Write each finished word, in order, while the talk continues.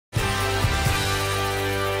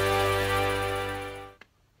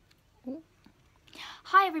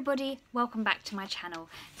Hi everybody, welcome back to my channel.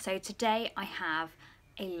 So today I have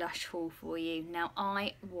a Lush haul for you. Now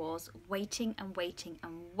I was waiting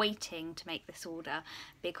to make this order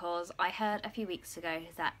because I heard a few weeks ago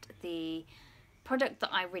that the product that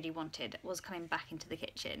I really wanted was coming back into the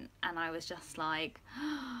kitchen and I was just like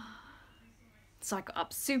so I got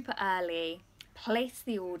up super early, placed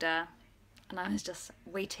the order, and I was just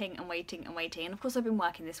waiting and of course I've been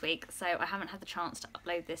working this week so I haven't had the chance to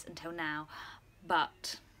upload this until now,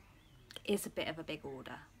 but it's a bit of a big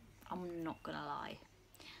order, I'm not gonna lie.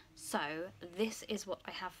 So this is what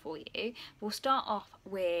I have for you. We'll start off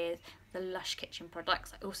with the Lush kitchen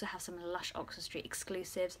products. I also have some Lush Oxford Street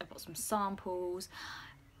exclusives. I've got some samples.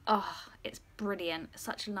 Oh, it's brilliant,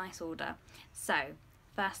 such a nice order. So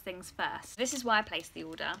first things first, this is why I placed the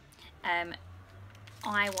order.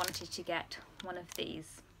 I wanted to get one of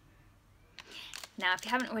these. Now, if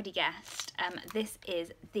you haven't already guessed, this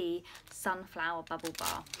is the Sunflower Bubble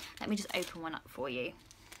Bar. Let me just open one up for you.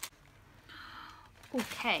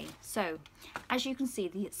 Okay, so as you can see,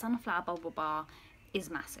 the Sunflower Bubble Bar is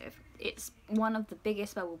massive. It's one of the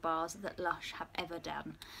biggest bubble bars that Lush have ever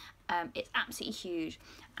done. It's absolutely huge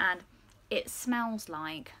and it smells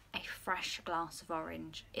like a fresh glass of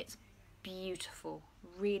orange. It's beautiful,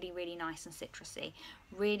 really nice and citrusy,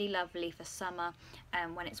 really lovely for summer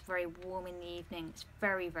when it's very warm in the evening. It's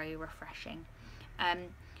very refreshing.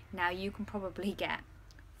 Now you can probably get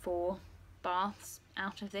 4 baths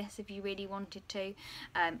out of this if you really wanted to.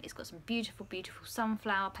 It's got some beautiful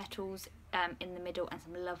sunflower petals in the middle and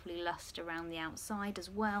some lovely luster around the outside as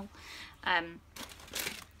well. Pop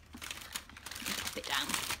it down.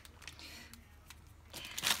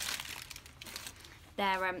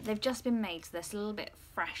 They've just been made, so they're still a little bit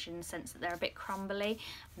fresh in the sense that they're a bit crumbly,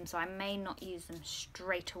 and so I may not use them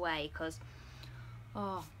straight away because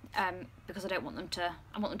I don't want them to.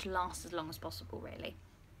 I want them to last as long as possible, really.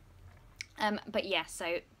 But yeah,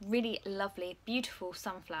 so really lovely, beautiful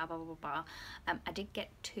sunflower bubble bar. I did get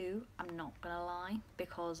 2. I'm not gonna lie,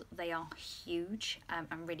 because they are huge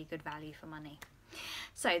and really good value for money.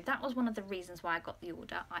 So that was one of the reasons why I got the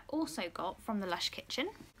order. I also got from the Lush kitchen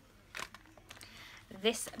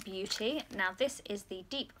this beauty. Now this is the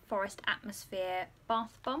Deep Forest Atmosphere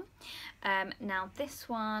Bath Bomb. Now this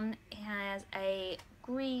one has a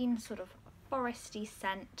green sort of foresty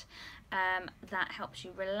scent that helps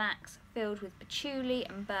you relax, filled with patchouli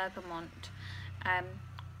and bergamot.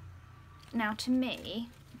 Now to me,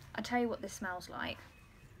 I'll tell you what this smells like.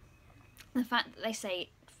 The fact that they say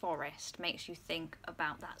forest makes you think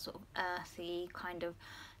about that sort of earthy kind of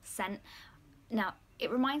scent. Now it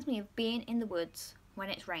reminds me of being in the woods when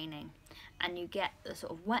it's raining and you get the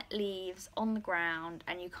sort of wet leaves on the ground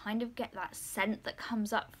and you kind of get that scent that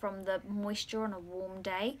comes up from the moisture on a warm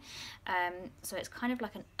day. So it's kind of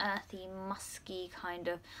like an earthy, musky kind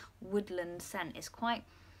of woodland scent. It's quite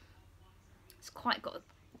got a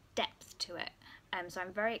depth to it. So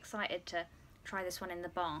I'm very excited to try this one in the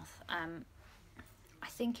bath. I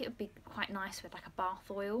think it would be quite nice with like a bath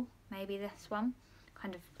oil, maybe this one.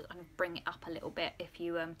 Kind of bring it up a little bit if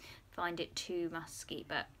you find it too musky,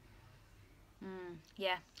 but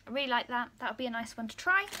yeah, I really like that. That would be a nice one to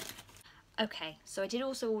try. Okay, so I did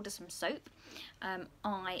also order some soap.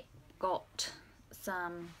 I got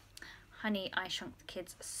some Honey, I Shrunk the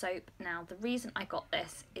Kids soap. Now the reason I got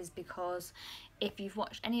this is because if you've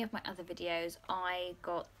watched any of my other videos, I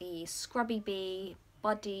got the Scrubby Bee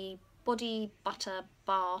body butter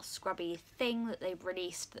bar scrubby thing that they've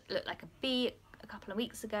released that looked like a bee a couple of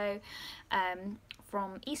weeks ago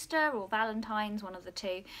from Easter or Valentine's, one of the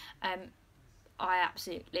two. I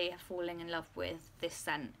absolutely have fallen in love with this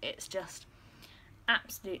scent. It's just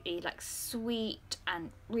absolutely like sweet and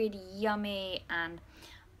really yummy, and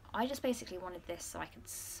I just basically wanted this so I could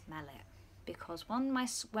smell it, because when my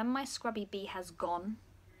Scrubby Bee has gone,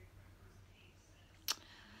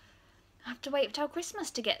 I have to wait till Christmas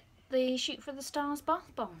to get the Shoot for the Stars bath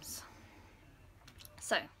bombs.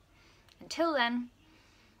 So until then,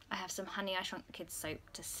 I have some Honey, I Shrunk the Kids soap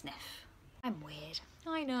to sniff. I'm weird,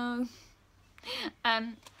 I know.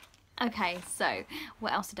 Okay, so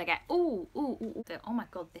what else did I get? Oh my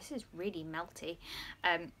god, this is really melty.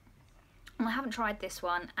 I haven't tried this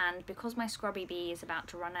one, and because my Scrubby Bee is about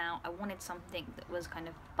to run out, I wanted something that was kind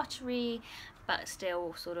of buttery but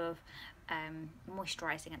still sort of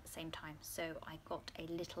moisturising at the same time. So I got a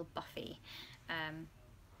little Buffy.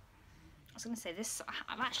 I was going to say this,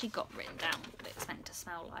 I've actually got written down what it's meant to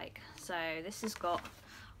smell like. So this has got,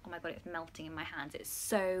 oh my god, it's melting in my hands. It's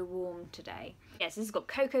so warm today. Yes, this has got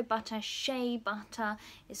cocoa butter, shea butter.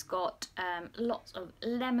 It's got lots of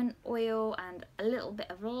lemon oil and a little bit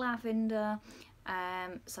of lavender,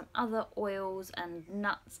 some other oils and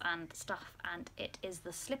nuts and stuff, and it is the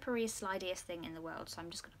slipperiest, slidiest thing in the world. So I'm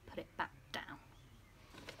just going to put it back down.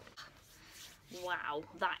 Wow,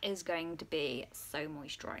 that is going to be so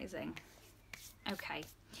moisturising. Okay,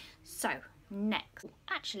 so next,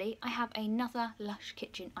 actually I have another Lush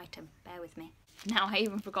kitchen item, bear with me. Now I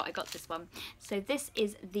even forgot I got this one. So this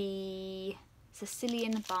is the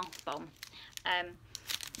Sicilian bath bomb.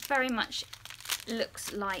 Very much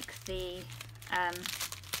looks like the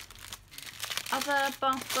other bath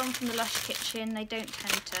bomb from the Lush kitchen. They don't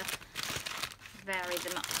tend to vary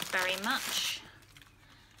them up very much,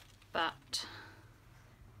 but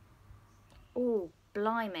oh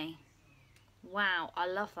blimey, wow, I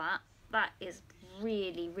love that. That is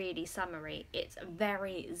really, really summery. It's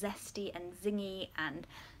very zesty and zingy and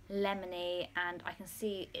lemony, and I can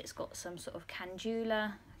see it's got some sort of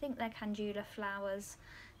calendula, I think they're calendula flowers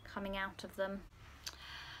coming out of them.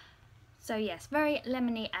 So yes, very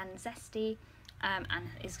lemony and zesty, and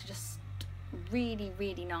it's just really,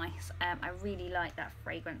 really nice. I really like that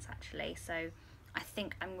fragrance actually, so I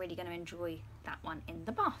think I'm really going to enjoy that one in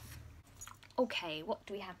the bath. Okay, what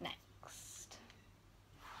do we have next?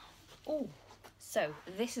 Oh, so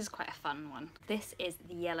this is quite a fun one. This is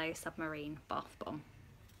the Yellow Submarine Bath Bomb.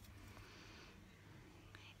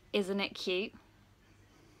 Isn't it cute?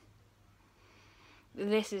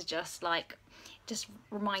 This is just like, just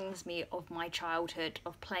reminds me of my childhood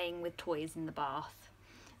of playing with toys in the bath.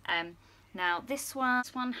 Now this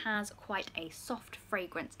one has quite a soft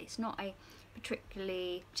fragrance. It's not a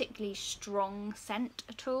particularly strong scent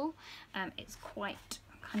at all. It's quite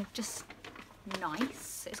kind of just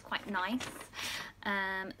nice. It's quite nice.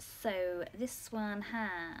 So this one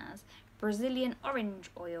has Brazilian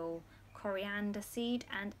orange oil, coriander seed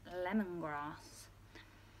and lemongrass.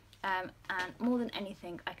 And more than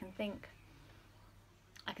anything, I can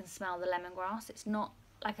smell the lemongrass. It's not,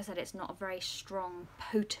 like I said, it's not a very strong,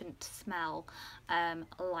 potent smell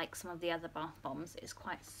like some of the other bath bombs. It's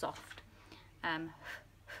quite soft and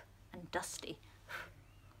dusty,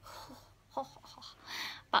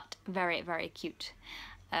 but very, very cute.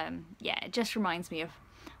 Yeah, it just reminds me of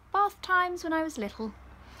bath times when I was little.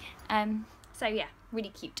 So yeah, really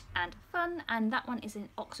cute and fun, and that one is an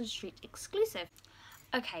Oxford Street exclusive.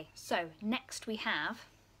 Okay, so next we have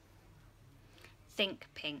Think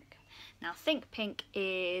Pink. Now Think Pink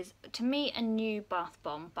is, to me, a new bath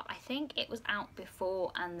bomb, but I think it was out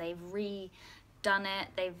before and they've redone it,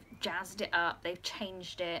 they've jazzed it up, they've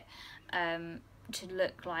changed it to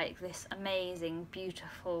look like this amazing,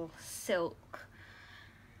 beautiful silk,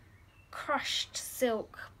 crushed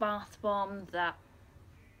silk bath bomb that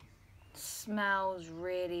smells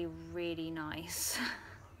really, really nice.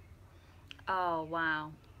 Oh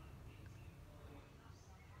wow.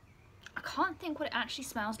 I can't think what it actually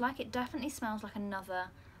smells like. It definitely smells like another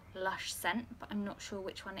Lush scent, but I'm not sure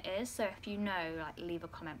which one it is. So if you know, like, leave a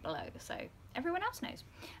comment below so everyone else knows.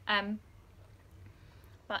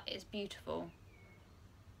 But it's beautiful.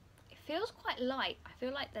 It feels quite light. I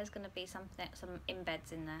feel like there's going to be some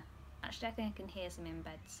embeds in there. Actually, I think I can hear some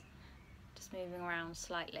embeds just moving around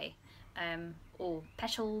slightly, or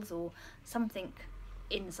petals or something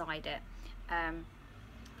inside it.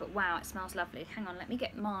 But wow, it smells lovely. Hang on, let me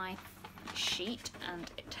get my sheet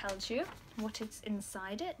and it tells you what is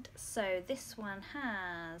inside it. So this one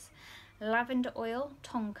has lavender oil,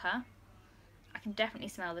 tonka. I can definitely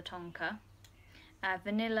smell the tonka.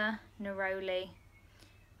 Vanilla, neroli.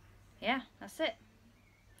 Yeah, that's it.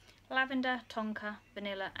 Lavender, tonka,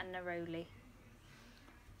 vanilla and neroli.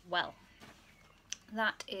 Well,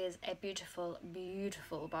 that is a beautiful,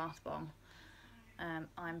 beautiful bath bomb.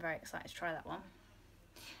 I'm very excited to try that one.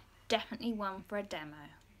 Definitely one for a demo.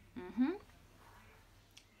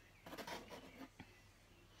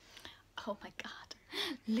 Oh my god,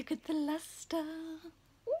 look at the luster.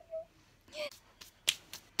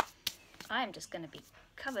 I am just going to be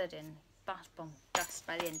covered in bath bomb dust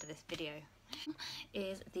by the end of this video.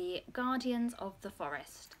 Is the Guardians of the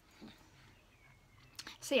Forest.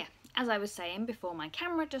 So yeah, as I was saying before my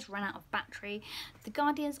camera just ran out of battery, the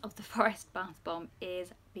Guardians of the Forest bath bomb is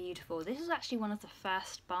beautiful. This is actually one of the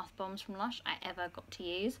first bath bombs from Lush I ever got to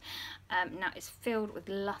use. Now it's filled with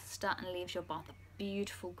luster and leaves your bath a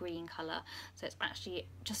beautiful green colour, so it's actually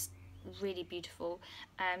just really beautiful.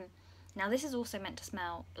 Now this is also meant to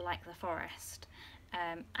smell like the forest,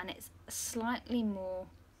 and it's slightly more,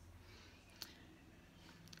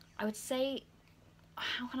 I would say,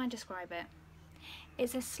 how can I describe it?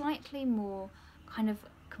 It's a slightly more kind of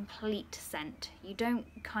complete scent. You don't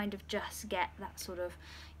kind of just get that sort of,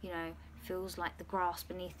 you know, feels like the grass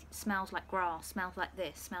beneath, smells like grass, smells like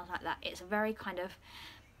this, smells like that. It's a very kind of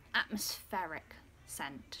atmospheric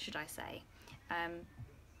scent, should I say.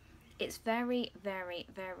 It's very, very,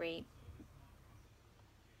 very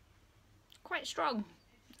quite strong,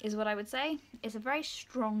 is what I would say. It's a very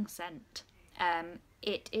strong scent.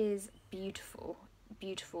 It is beautiful,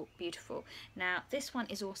 beautiful, beautiful. Now this one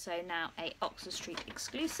is also now a Oxford Street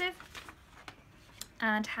exclusive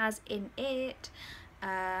and has in it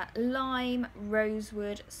lime,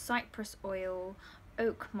 rosewood, cypress oil,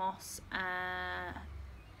 oak moss,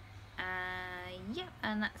 yeah,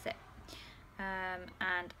 and that's it.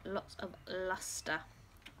 And lots of luster.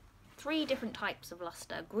 3 different types of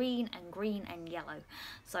luster, green and yellow.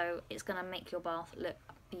 So it's gonna make your bath look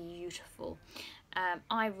beautiful.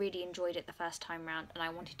 I really enjoyed it the first time round, and I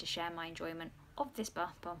wanted to share my enjoyment of this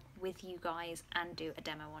bath bomb with you guys and do a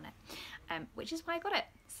demo on it, which is why I got it.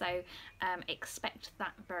 So expect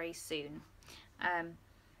that very soon.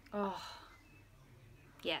 Oh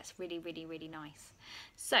yeah, it's really, really, really nice.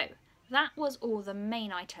 So that was all the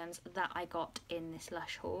main items that I got in this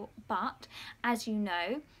Lush haul, but as you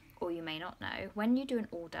know, or you may not know, when you do an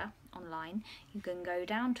order online, you can go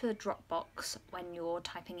down to the drop box when you're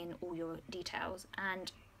typing in all your details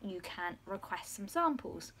and you can request some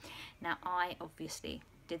samples. Now I obviously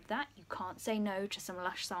did that. You can't say no to some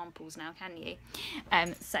Lush samples now, can you?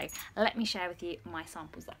 So let me share with you my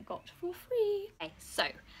samples that I got for free. Okay, so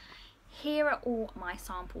here are all my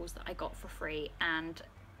samples that I got for free, and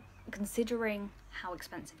considering how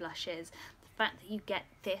expensive Lush is, the fact that you get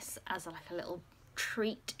this as like a little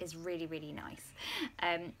treat is really, really nice.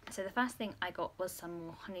 So the first thing I got was some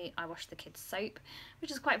more Honey I Wash the Kids soap,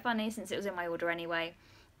 which is quite funny since it was in my order anyway.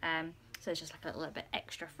 So it's just like a little bit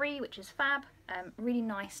extra free, which is fab. Really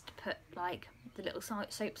nice to put like the little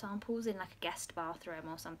soap samples in like a guest bathroom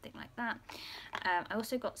or something like that. I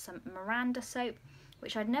also got some Miranda soap,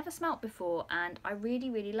 which I'd never smelt before and I really,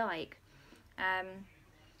 really like. I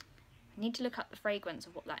need to look up the fragrance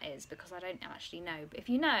of what that is because I don't actually know, but if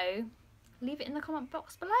you know, leave it in the comment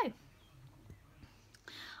box below.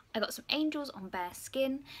 I got some Angels on Bare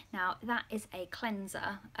Skin. Now that is a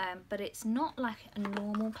cleanser, but it's not like a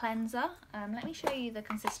normal cleanser. Let me show you the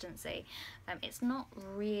consistency. It's not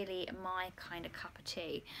really my kind of cup of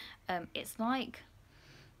tea. It's like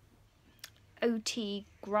OT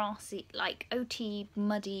grassy, like OT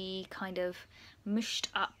muddy, kind of mushed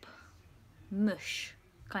up mush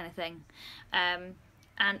kind of thing.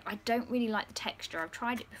 And I don't really like the texture. I've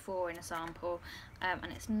tried it before in a sample,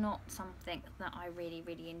 and it's not something that I really,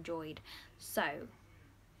 really enjoyed. So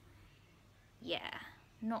yeah,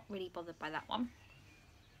 not really bothered by that one.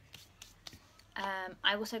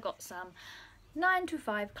 I also got some 9 to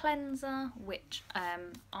 5 cleanser, which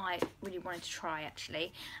I really wanted to try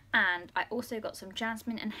actually, and I also got some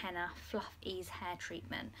Jasmine and Henna Fluff Ease hair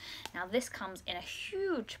treatment. Now this comes in a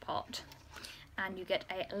huge pot and you get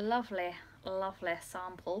a lovely, lovely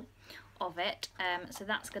sample of it, so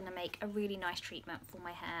that's going to make a really nice treatment for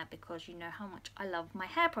my hair because you know how much I love my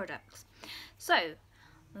hair products. So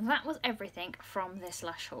that was everything from this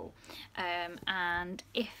Lush haul, and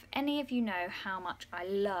if any of you know how much I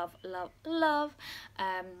love, love, love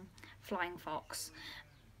Flying Fox,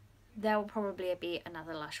 there will probably be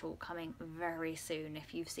another Lush haul coming very soon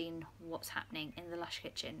if you've seen what's happening in the Lush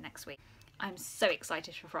kitchen next week. I'm so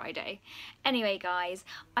excited for Friday. Anyway guys,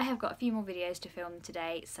 I have got a few more videos to film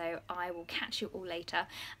today, so I will catch you all later,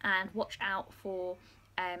 and watch out for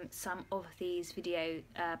some of these video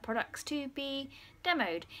products to be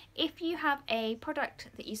demoed. If you have a product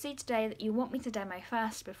that you see today that you want me to demo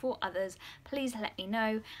first before others, please let me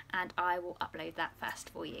know and I will upload that first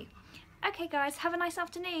for you. Okay guys, have a nice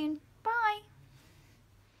afternoon. Bye!